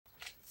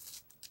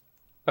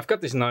I've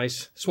got this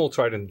nice small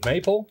Trident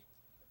Maple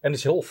and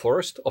this whole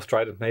forest of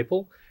Trident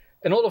Maple,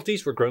 and all of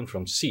these were grown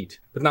from seed.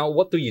 But now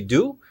what do you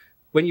do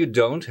when you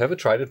don't have a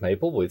Trident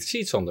Maple with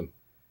seeds on them?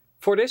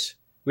 For this,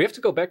 we have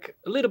to go back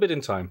a little bit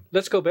in time.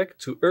 Let's go back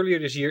to earlier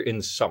this year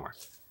in summer.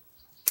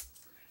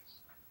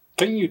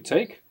 Can you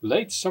take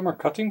late summer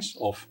cuttings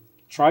of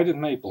Trident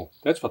Maple?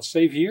 That's what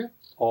Xavier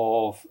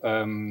of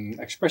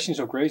Expressions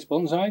of Grace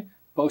Bonsai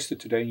posted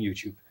today on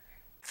YouTube.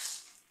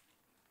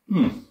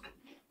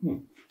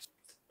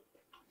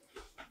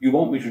 You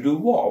want me to do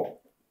what?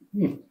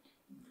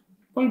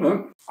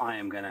 I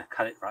am going to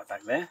cut it right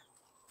back there.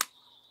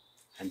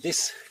 And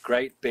this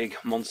great big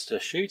monster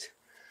shoot,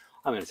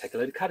 I'm going to take a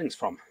load of cuttings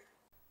from.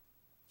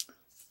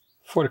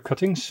 For the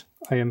cuttings,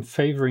 I am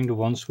favoring the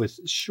ones with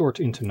short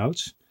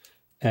internodes.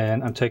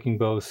 And I'm taking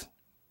both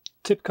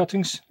tip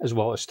cuttings as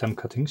well as stem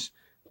cuttings,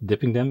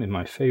 dipping them in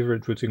my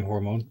favorite rooting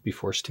hormone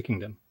before sticking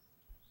them.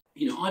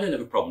 You know, I don't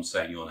have a problem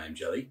saying your name,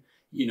 Jelle.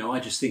 You know,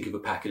 I just think of a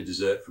packet of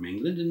dessert from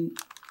England and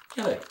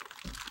Jelle.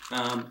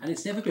 And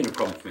it's never been a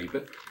problem for me,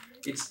 but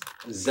it's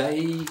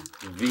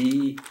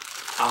Xavier,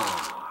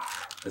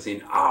 as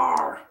in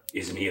R.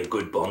 Isn't he a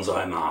good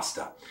bonsai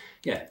master?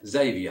 Yeah,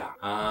 Xavier.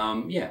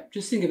 Yeah,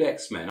 just think of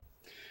X-Men.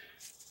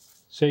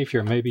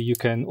 Xavier, maybe you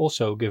can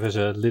also give us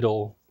a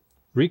little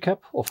recap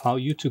of how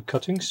you took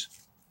cuttings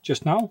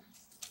just now.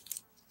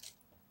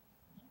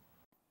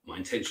 My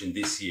intention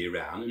this year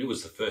round, and it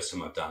was the first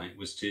time I've done it,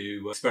 was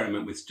to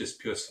experiment with just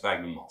pure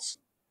sphagnum moss.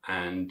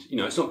 And, you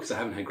know, it's not because I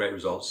haven't had great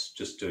results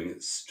just doing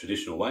it the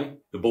traditional way,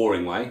 the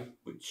boring way,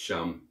 which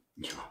I'm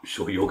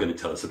sure you're going to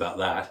tell us about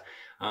that.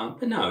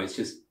 But no, it's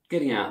just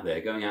getting out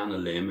there, going out on a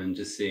limb and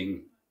just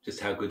seeing just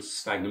how good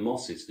sphagnum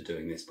moss is for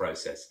doing this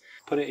process.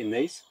 Put it in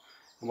these,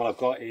 and what I've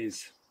got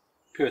is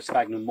pure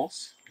sphagnum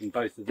moss in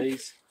both of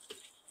these.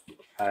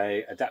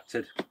 I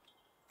adapted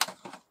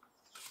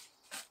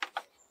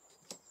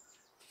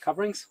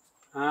coverings,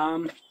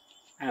 and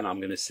I'm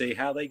going to see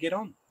how they get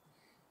on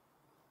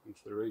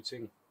into the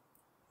rooting.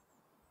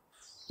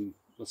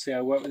 We'll see how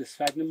I work with this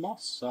sphagnum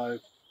moss, so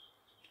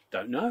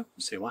don't know, we'll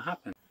see what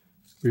happens.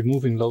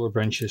 Removing lower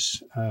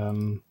branches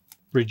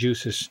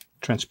reduces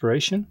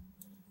transpiration,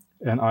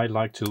 and I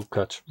like to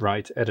cut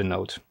right at a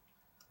node.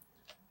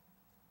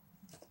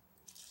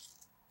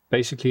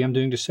 Basically, I'm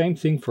doing the same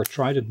thing for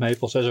Trident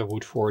maples as I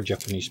would for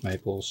Japanese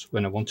maples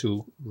when I want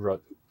to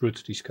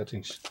root these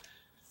cuttings.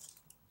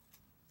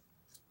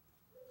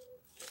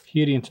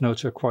 Here the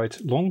internodes are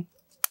quite long.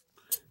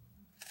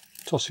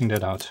 Tossing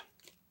that out.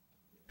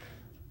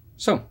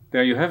 So,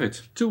 there you have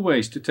it. 2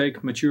 ways to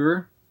take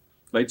mature,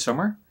 late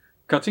summer,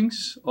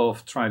 cuttings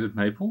of Trident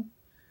Maple.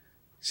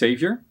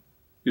 Xavier,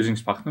 using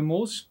sphagnum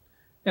moss,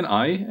 and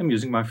I am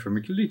using my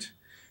vermiculite.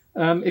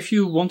 If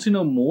you want to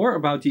know more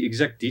about the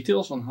exact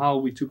details on how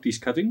we took these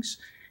cuttings,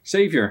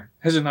 Xavier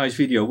has a nice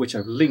video which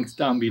I've linked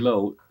down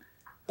below.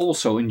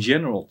 Also, in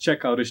general,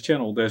 check out his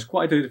channel. There's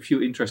quite a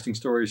few interesting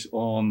stories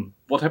on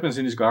what happens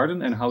in his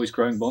garden and how he's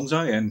growing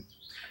bonsai and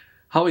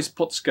how his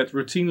pots get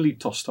routinely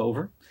tossed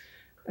over.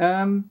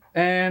 And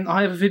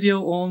I have a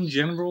video on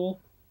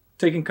general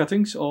taking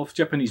cuttings of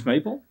Japanese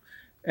maple.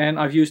 And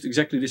I've used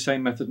exactly the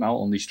same method now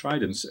on these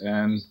tridents,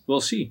 and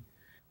we'll see.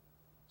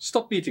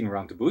 Stop beating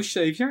around the bush,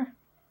 Xavier.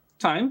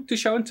 Time to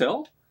show and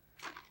tell.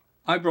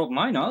 I brought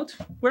mine out.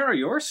 Where are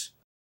yours?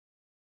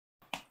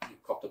 You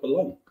cocked up a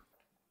lung.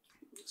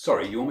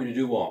 Sorry, you want me to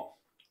do what?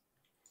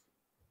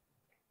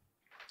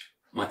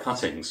 My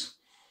cuttings.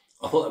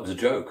 I thought that was a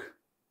joke.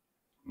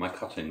 My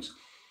cuttings.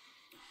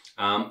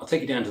 I'll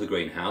take you down to the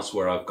greenhouse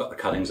where I've got the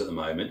cuttings at the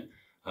moment.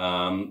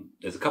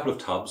 There's a couple of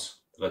tubs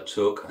that I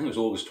took. I think it was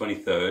August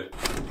 23rd.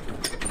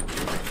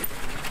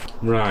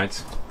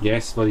 Right.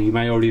 Yes, well, you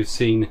may already have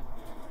seen.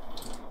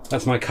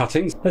 That's my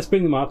cuttings. Let's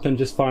bring them up and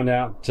just find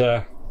out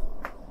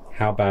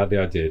how badly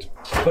I did.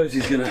 I suppose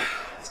he's gonna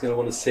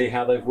want to see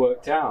how they've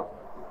worked out.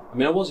 I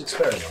mean, I was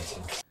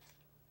experimenting.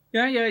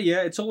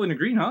 Yeah, it's all in the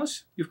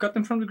greenhouse. You've got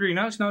them from the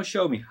greenhouse. Now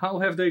show me, how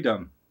have they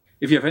done?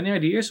 If you have any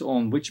ideas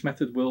on which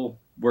method will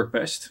work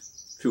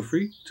best, feel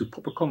free to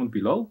pop a comment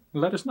below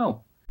and let us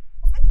know.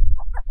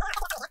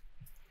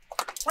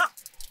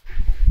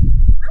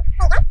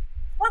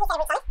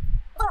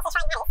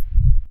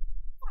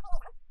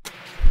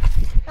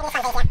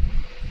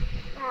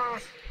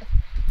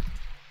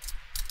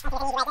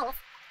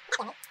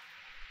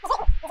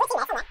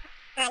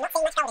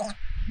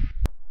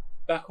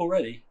 Back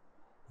already?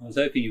 I was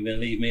hoping you were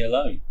going to leave me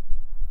alone.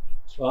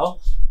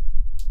 Well,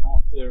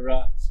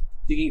 after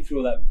digging through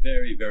all that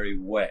very, very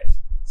wet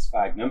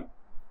sphagnum,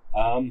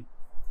 I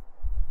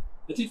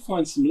did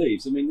find some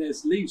leaves. I mean,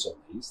 there's leaves on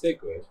these, they're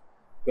good.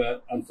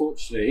 But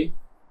unfortunately,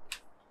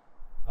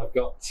 I've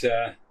got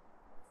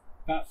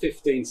about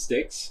 15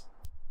 sticks.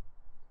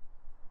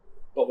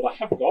 But what I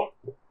have got,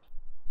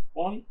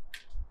 1,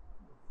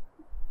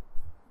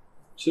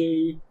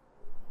 2,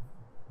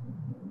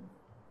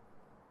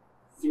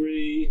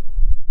 3,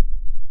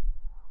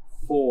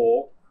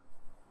 4,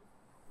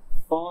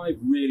 5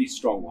 really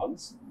strong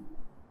ones.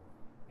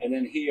 And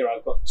then here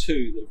I've got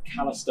 2 that have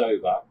calloused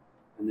over,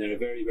 and they're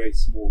very, very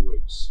small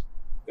roots.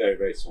 Very,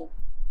 very small.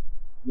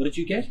 What did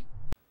you get?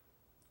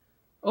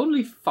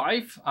 Only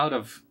 5 out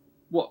of,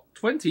 what,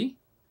 20?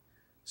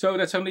 So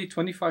that's only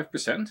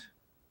 25%.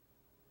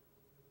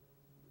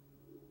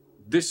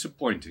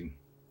 Disappointing.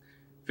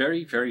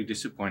 Very, very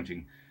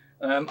disappointing.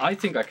 I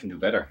think I can do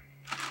better.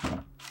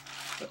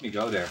 Let me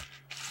go there.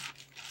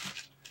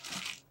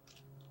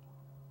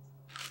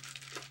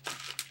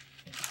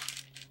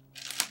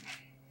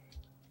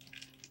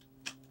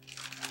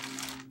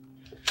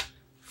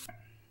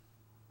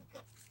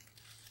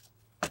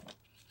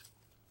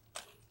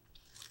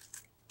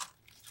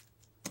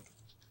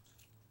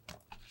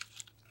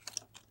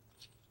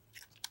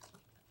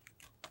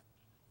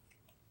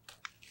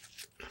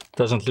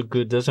 Doesn't look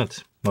good, does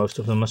it? Most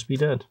of them must be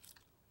dead.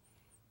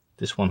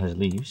 This one has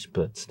leaves,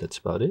 but that's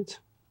about it.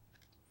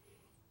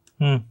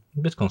 A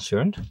bit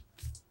concerned.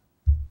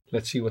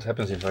 Let's see what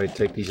happens if I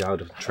take these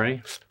out of the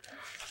tray.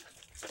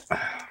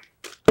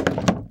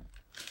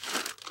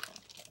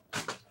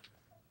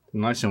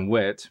 Nice and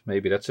wet,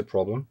 maybe that's a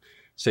problem.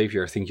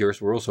 Xavier, I think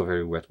yours were also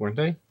very wet, weren't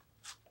they?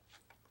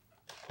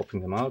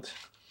 Popping them out.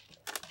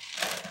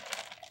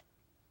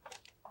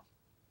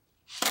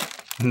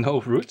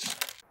 No roots?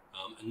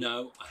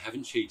 No, I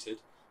haven't cheated,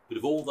 but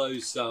of all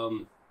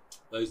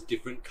those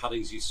different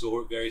cuttings you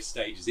saw at various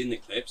stages in the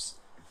clips,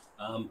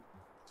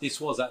 this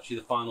was actually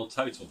the final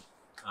total.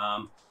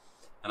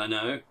 And I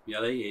know,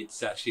 Jelle,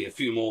 it's actually a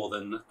few more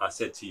than I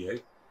said to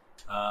you.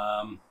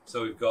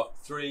 So we've got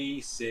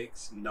 3,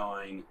 6,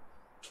 9,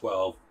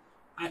 12.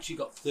 I actually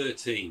got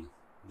 13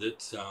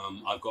 that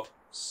I've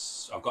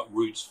got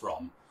roots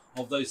from.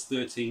 Of those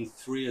 13,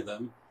 3 of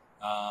them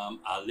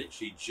are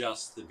literally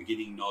just the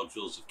beginning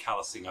nodules of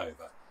callousing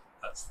over.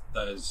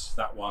 That's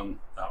that one,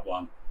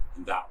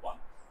 and that one.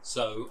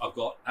 So I've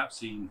got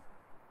absolutely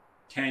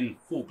 10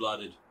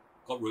 full-blooded,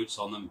 got roots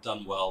on them,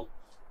 done well.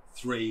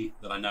 3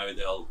 that I know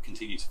they'll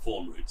continue to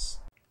form roots.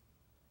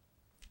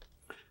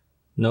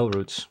 No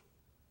roots.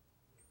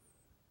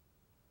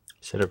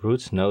 Is that a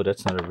root? No,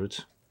 that's not a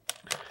root.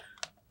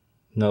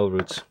 No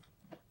roots.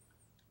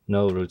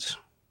 No roots.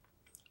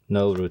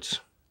 No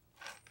roots.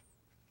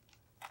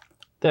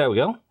 There we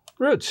go.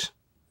 Roots.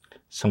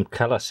 Some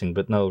callousing,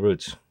 but no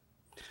roots.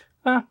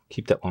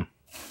 Keep that one.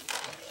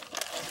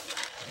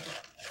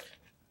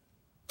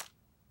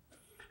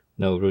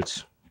 No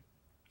roots.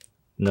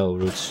 No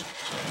roots.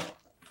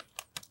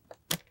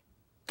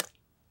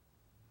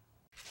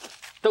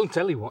 Don't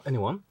tell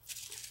anyone.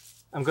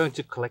 I'm going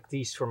to collect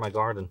these for my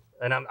garden.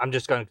 And I'm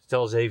just going to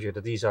tell Xavier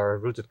that these are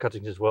rooted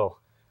cuttings as well.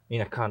 I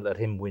mean, I can't let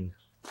him win.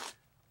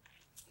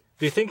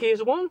 Do you think he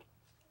has won?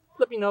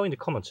 Let me know in the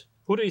comments.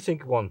 Who do you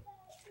think won?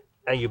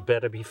 And you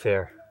better be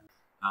fair.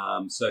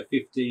 So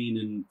 15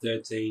 and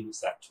 13, what's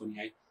that,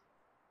 28?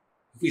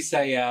 If we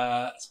say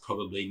it's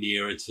probably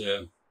nearer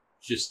to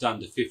just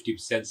under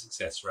 50%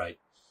 success rate.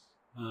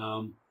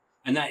 And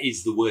that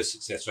is the worst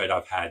success rate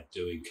I've had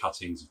doing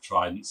cuttings of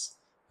tridents.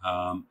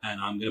 And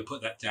I'm going to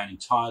put that down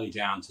entirely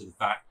down to the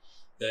fact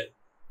that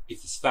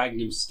if the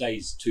sphagnum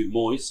stays too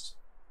moist,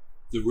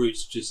 the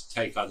roots just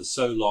take either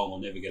so long or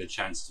never get a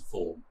chance to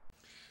form.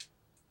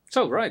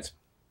 So, right.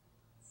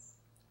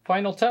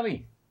 Final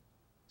tally.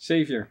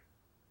 Xavier.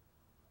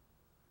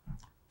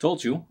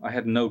 Told you I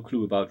had no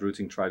clue about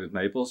rooting trident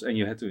maples and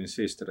you had to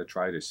insist that I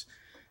try this.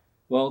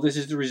 Well, this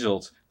is the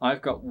result.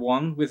 I've got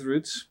 1 with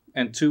roots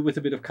and 2 with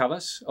a bit of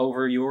callus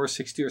over your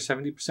 60 or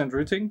 70%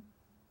 rooting.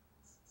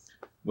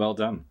 Well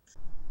done.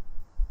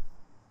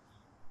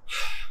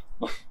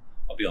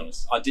 I'll be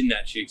honest, I didn't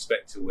actually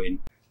expect to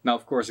win. Now,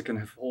 of course, I can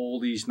have all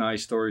these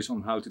nice stories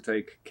on how to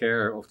take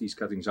care of these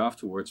cuttings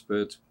afterwards,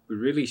 but we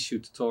really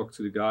should talk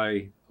to the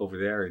guy over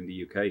there in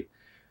the UK.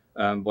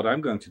 What I'm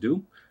going to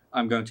do,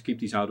 I'm going to keep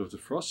these out of the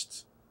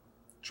frost.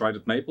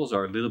 Trident maples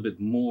are a little bit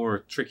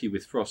more tricky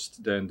with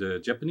frost than the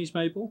Japanese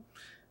maple.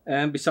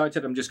 And besides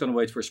that, I'm just going to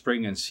wait for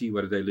spring and see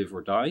whether they live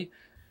or die.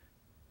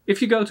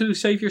 If you go to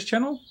Xavier's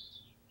channel,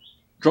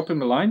 drop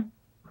him a line.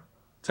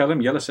 Tell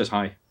him Jelle says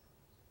hi.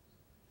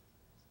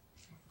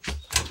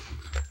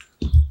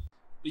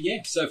 But yeah,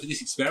 so for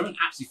this experiment,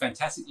 absolutely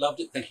fantastic,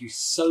 loved it. Thank you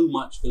so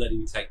much for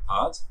letting me take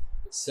part.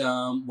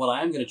 So what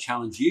I am going to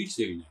challenge you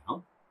to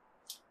now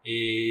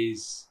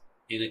is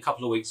in a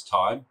couple of weeks'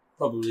 time,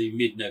 probably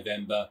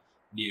mid-November,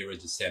 nearer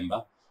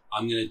December,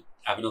 I'm going to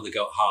have another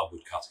go at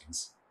hardwood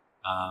cuttings.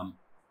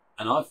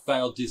 And I've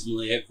failed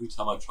dismally every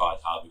time I've tried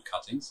hardwood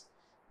cuttings,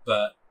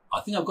 but I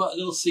think I've got a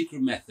little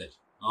secret method.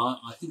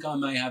 I think I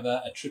may have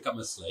a trick up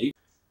my sleeve.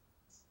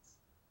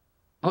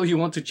 Oh, you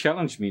want to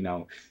challenge me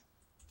now?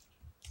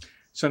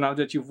 So now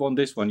that you've won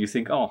this one, you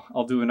think, oh,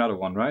 I'll do another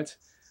one, right?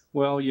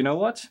 Well, you know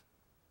what?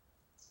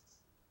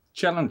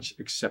 Challenge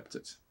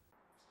accepted.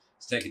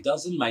 Let's take a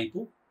dozen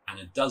maple and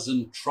a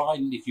dozen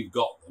trident if you've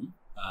got them.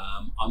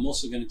 I'm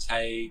also going to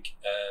take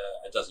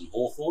a dozen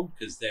hawthorn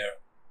because they're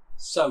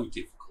so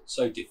difficult,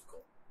 so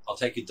difficult. I'll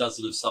take a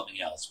dozen of something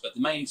else, but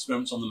the main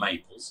experiment's on the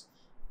maples.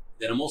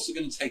 Then I'm also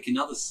going to take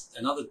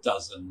another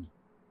dozen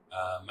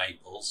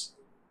maples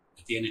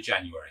at the end of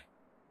January.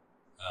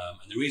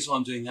 And the reason why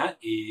I'm doing that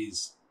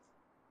is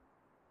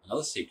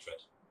another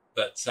secret.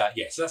 But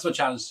yeah, so that's my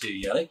challenge to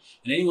you, Jelle. And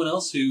anyone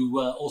else who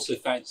also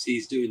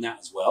fancies doing that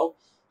as well,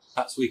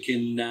 perhaps we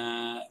can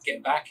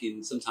get back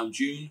in sometime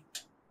June,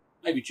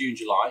 maybe June,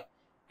 July,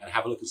 and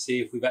have a look and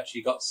see if we've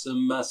actually got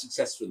some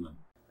success from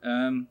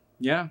them.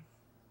 Yeah,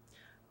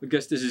 I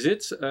guess this is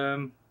it.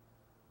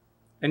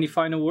 Any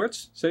final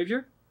words,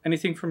 Xavier?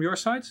 Anything from your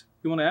side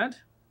you want to add?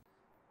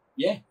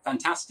 Yeah,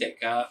 fantastic.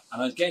 And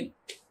again,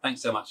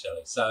 thanks so much,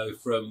 Jelle. So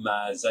from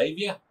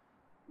Xavier,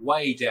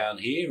 way down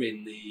here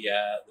in the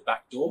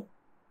back door,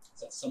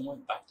 is that somewhere,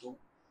 back door?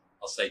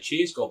 I'll say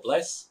cheers, God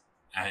bless,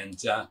 and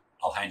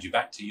I'll hand you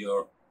back to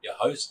your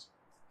host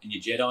and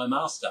your Jedi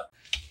Master.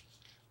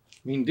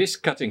 I mean, this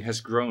cutting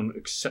has grown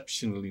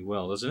exceptionally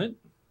well, doesn't it?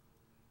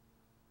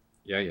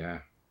 Yeah,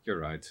 you're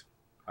right.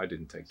 I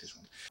didn't take this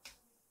one.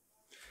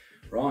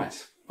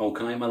 Right. Oh,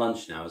 can I eat my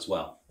lunch now as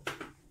well?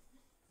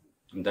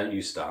 And don't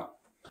you start.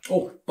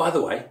 Oh, by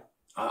the way,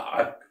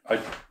 I've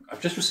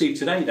just received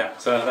today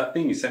that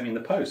thing you sent me in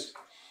the post.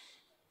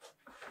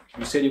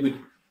 You said it would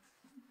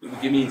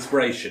give me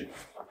inspiration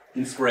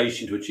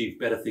to achieve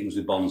better things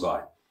with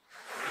bonsai.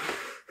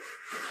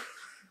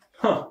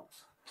 Huh.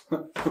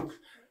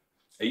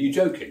 Are you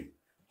joking?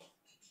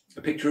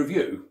 A picture of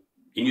you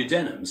in your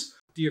denims?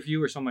 Dear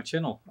viewers on my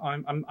channel,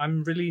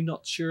 I'm really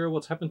not sure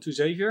what's happened to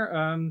Xavier.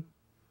 I'm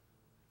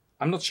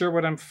not sure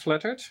whether I'm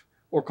flattered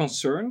or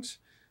concerned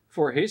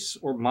for his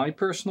or my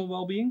personal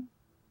well-being.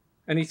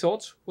 Any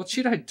thoughts? What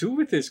should I do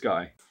with this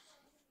guy?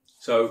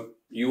 So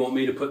you want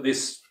me to put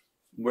this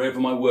wherever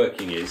my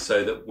working is,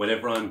 so that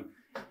whenever I'm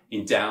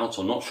in doubt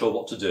or not sure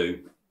what to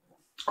do,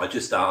 I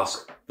just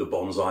ask the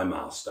bonsai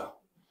master.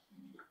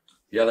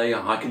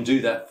 Jelle, I can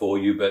do that for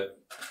you, but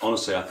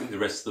honestly, I think the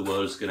rest of the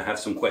world is going to have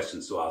some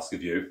questions to ask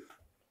of you.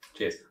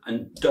 Cheers.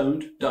 And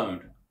don't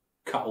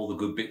cut all the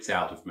good bits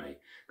out of me,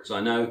 because I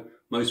know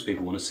most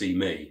people want to see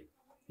me,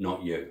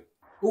 not you.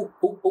 Oh.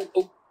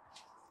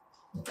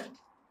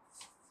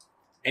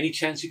 Any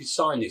chance you could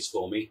sign this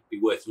for me? Be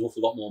worth an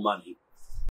awful lot more money.